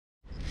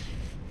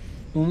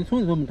너는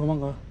손에 넣으면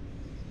도망가.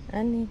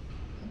 아니.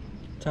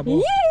 잡아.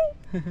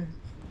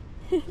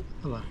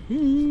 봐봐.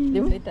 Di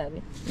ba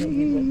itabi?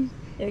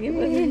 여기 봐.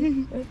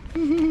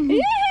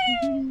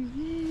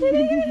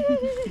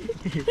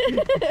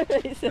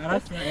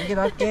 알았어. 여기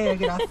놨게.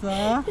 여기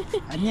놨어.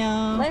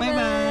 안녕.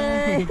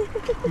 바이바이. 바이바이.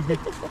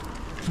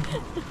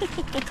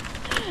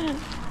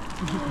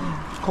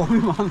 겁이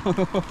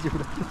많아가지고.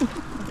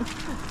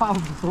 아,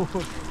 무서워.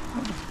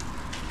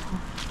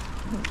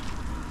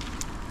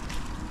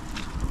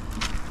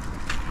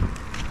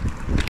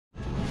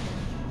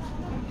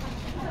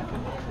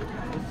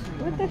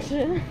 왜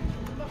딱지?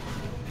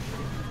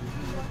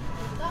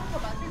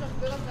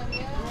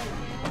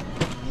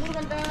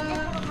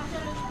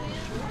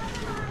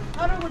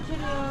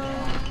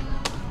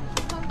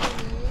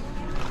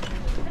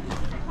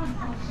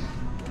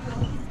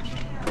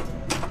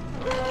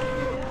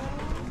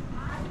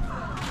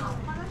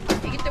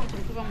 애기 때부터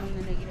수박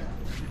먹는 애기라.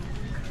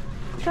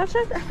 샤샤.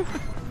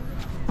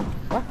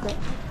 왔어.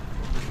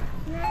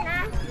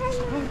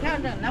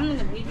 그냥 남는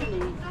거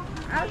보이주네.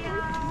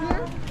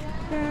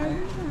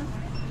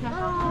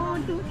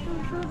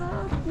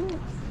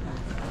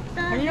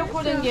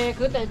 달력코 된 게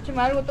그것도 잊지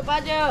말고 또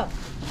빠져.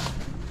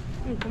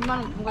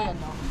 금방 누가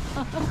였나?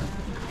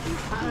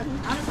 안을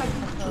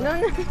빠졌어.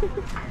 너는.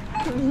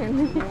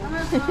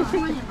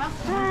 어머니 봐.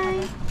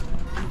 하이.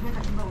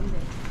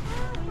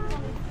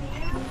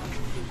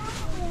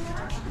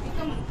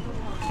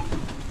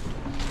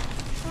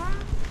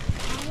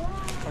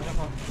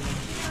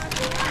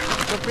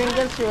 저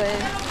Pringles 좋아해.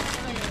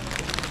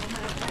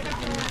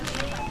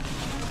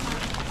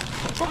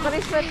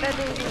 Pag-respect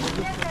tadi.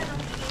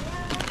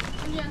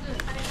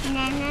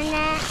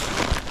 Nenek,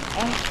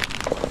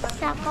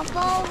 saka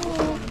bau.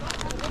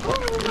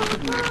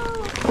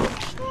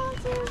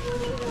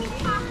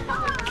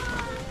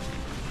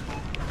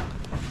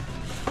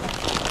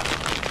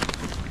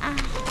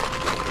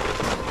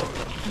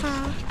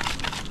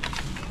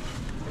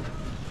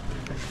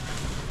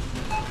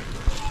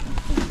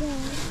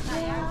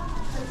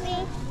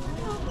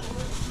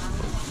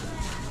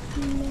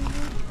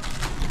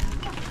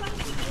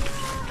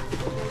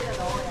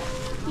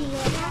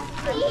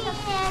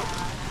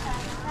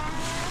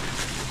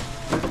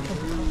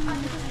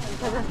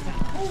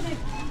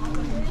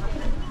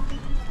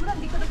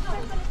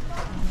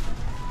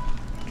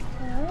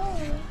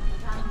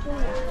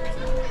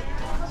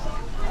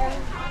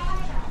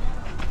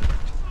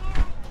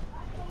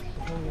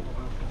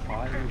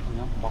 과일을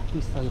그냥 막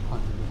비싸게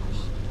파는데.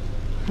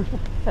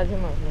 사지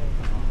마세요.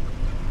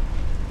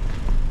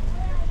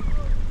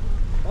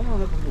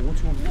 바나나 근데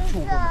 5,000원, 6,000원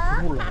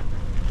그거 몰라.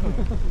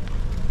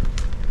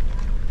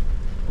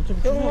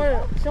 어차피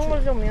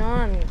식물 주면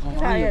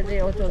사야지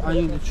어쩔 수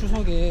아니 근데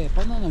추석에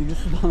바나나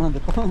유수도 하는데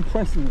바나나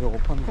프라이스는 왜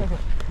파는 거야?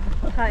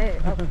 사해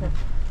앞에.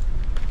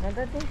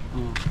 나다지?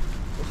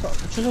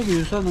 추석에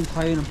유수하는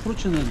과일은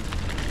프루츠는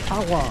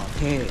사과,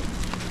 배,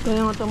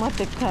 그냥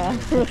오토마틱카.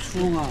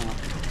 복숭아,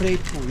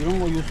 그레이프 이런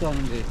거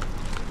유수하는데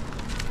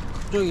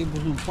갑자기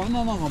무슨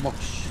바나나가 막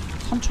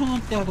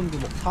 3,000원대 하던 게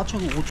막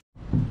 4,000원, 5,000원.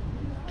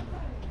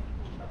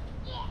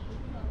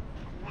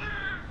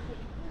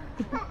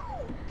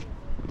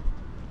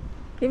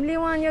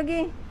 김리원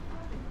여기.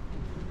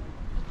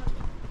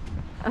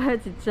 아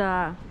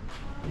진짜.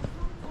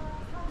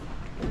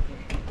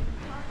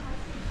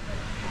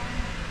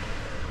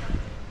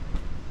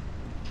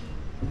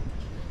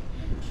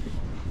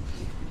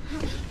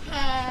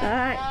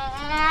 아.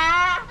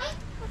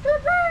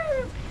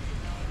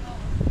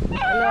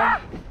 Hello.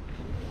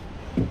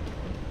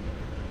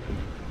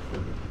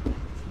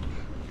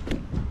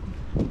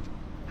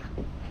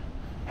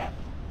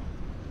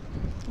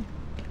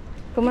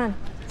 Come on,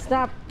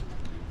 stop.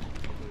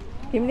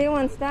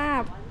 Leewon,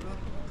 stop.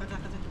 가자.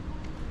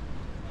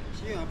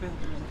 지금 앞에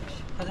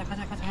가자.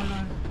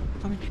 할라.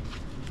 tommy.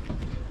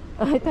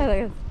 Ay,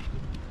 talaga.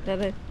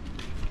 Tara.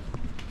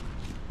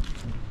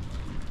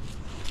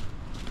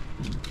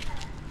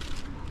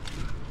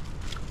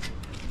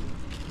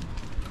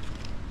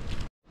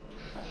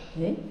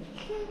 네?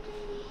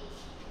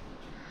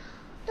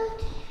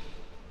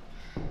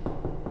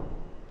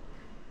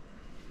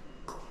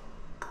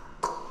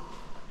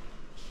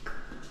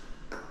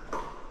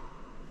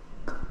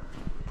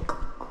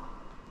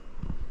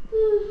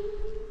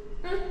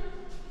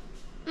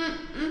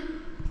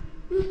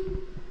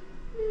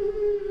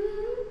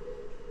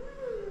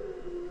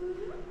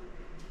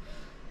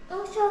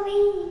 Oh,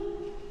 sorry.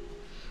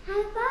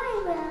 High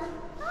five.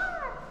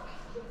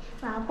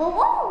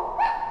 Bubble.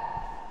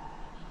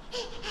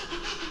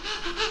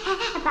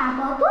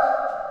 Bubble.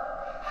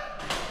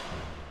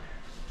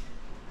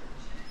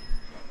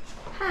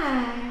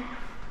 Hi.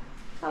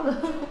 Hello.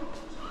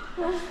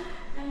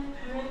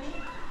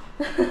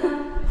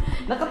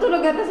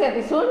 Nakatulog ata si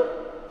Ate Sol?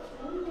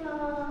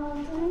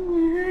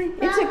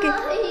 It's okay.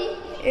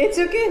 It's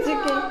okay. Oh,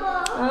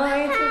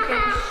 it's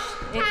okay.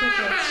 It's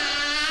okay.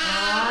 아,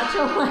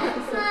 좋았어.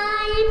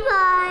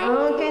 Bye. 어,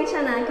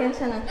 괜찮아.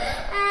 It's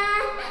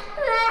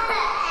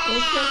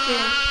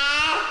okay.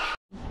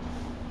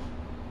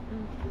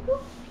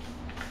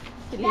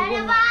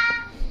 Bye.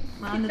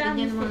 Maano din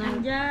yan mga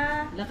Anja.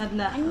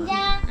 lakad-lakad.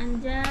 Anja.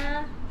 Anja.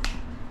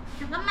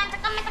 잠깐만.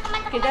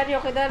 Kay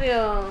Dario.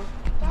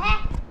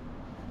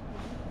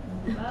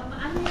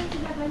 Ano yung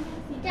sinabi niya?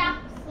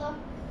 짝수.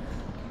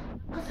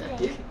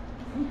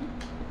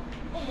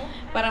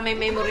 Para may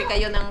memory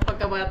kayo ng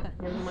pagkabata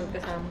yung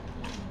magkasama.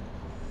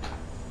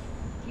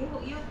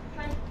 You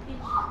try to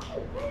teach.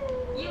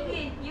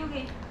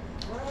 Yugi.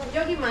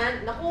 Yogi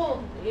man, naku,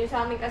 yung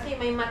sa amin kasi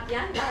may mat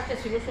yan. Lahat siya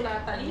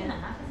sinusulatan Ayun yan. na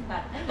nga, kasi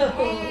bata.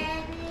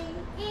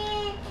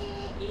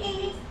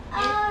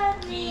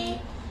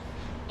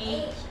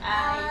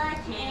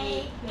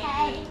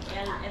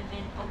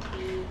 H-I-J-K-L-M-N-O-P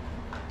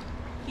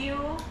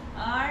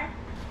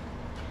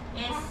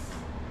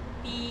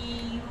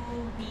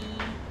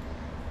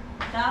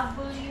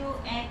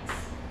Q-R-S-T-U-V-W-X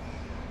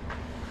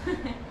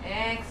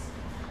X.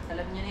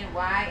 Alam niyo na yun.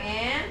 Y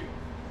and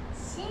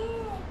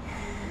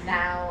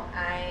now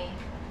I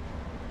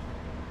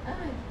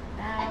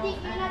I think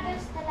you know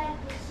there's the like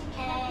this. You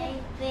can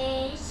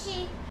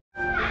fish.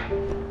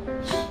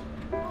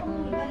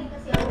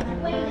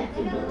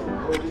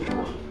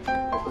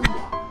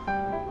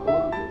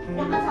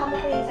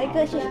 I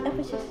go, sis.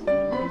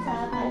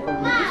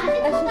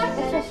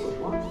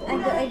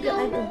 I go.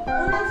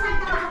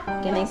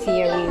 Can I see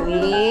your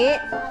wee?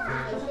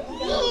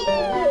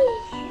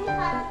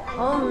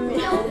 Oh,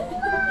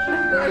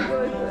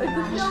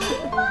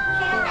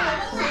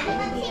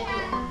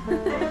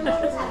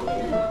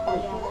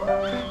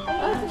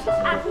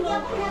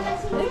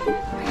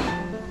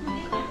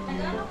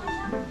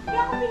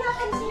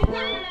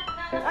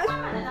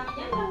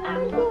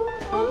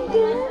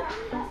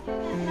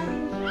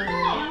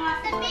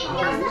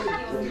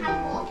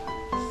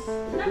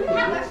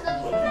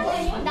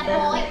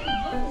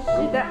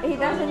 he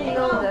doesn't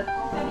know that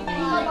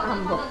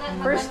handbook.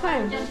 First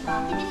time. It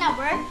did not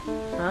work.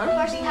 Huh?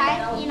 First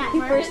time, it not He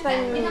work. first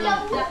time he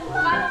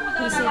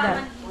see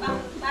that.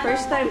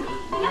 First time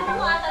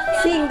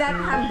seeing that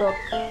handbook.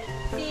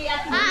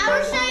 I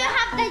will show you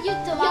how the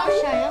YouTube. I will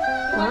show you.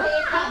 Huh?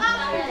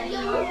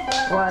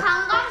 What?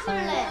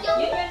 강강술래. Yun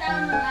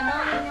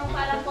yung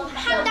parang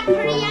Have the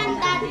Korean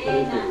that.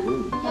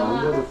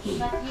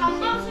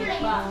 강강술래.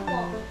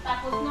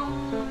 Tapos nung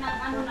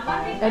ano naman,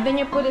 And then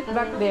you put it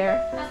back there.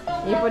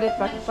 You put it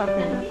back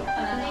there.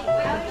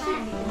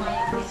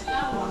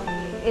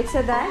 It's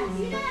a dance?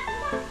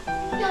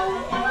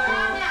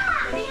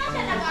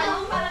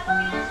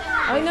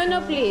 Oh,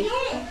 no, please.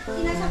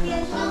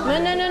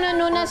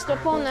 No, that's the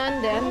phone.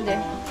 Ande.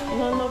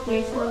 No,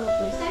 please.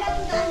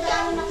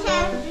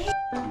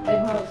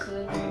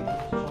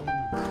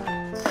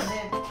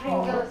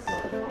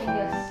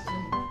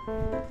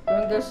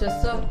 Pringles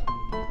줬어?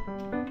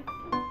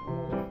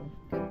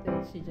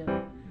 그때 시절.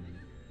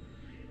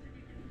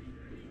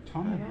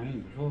 처음에 많이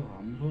무서워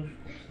안 무서울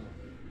수가 없어.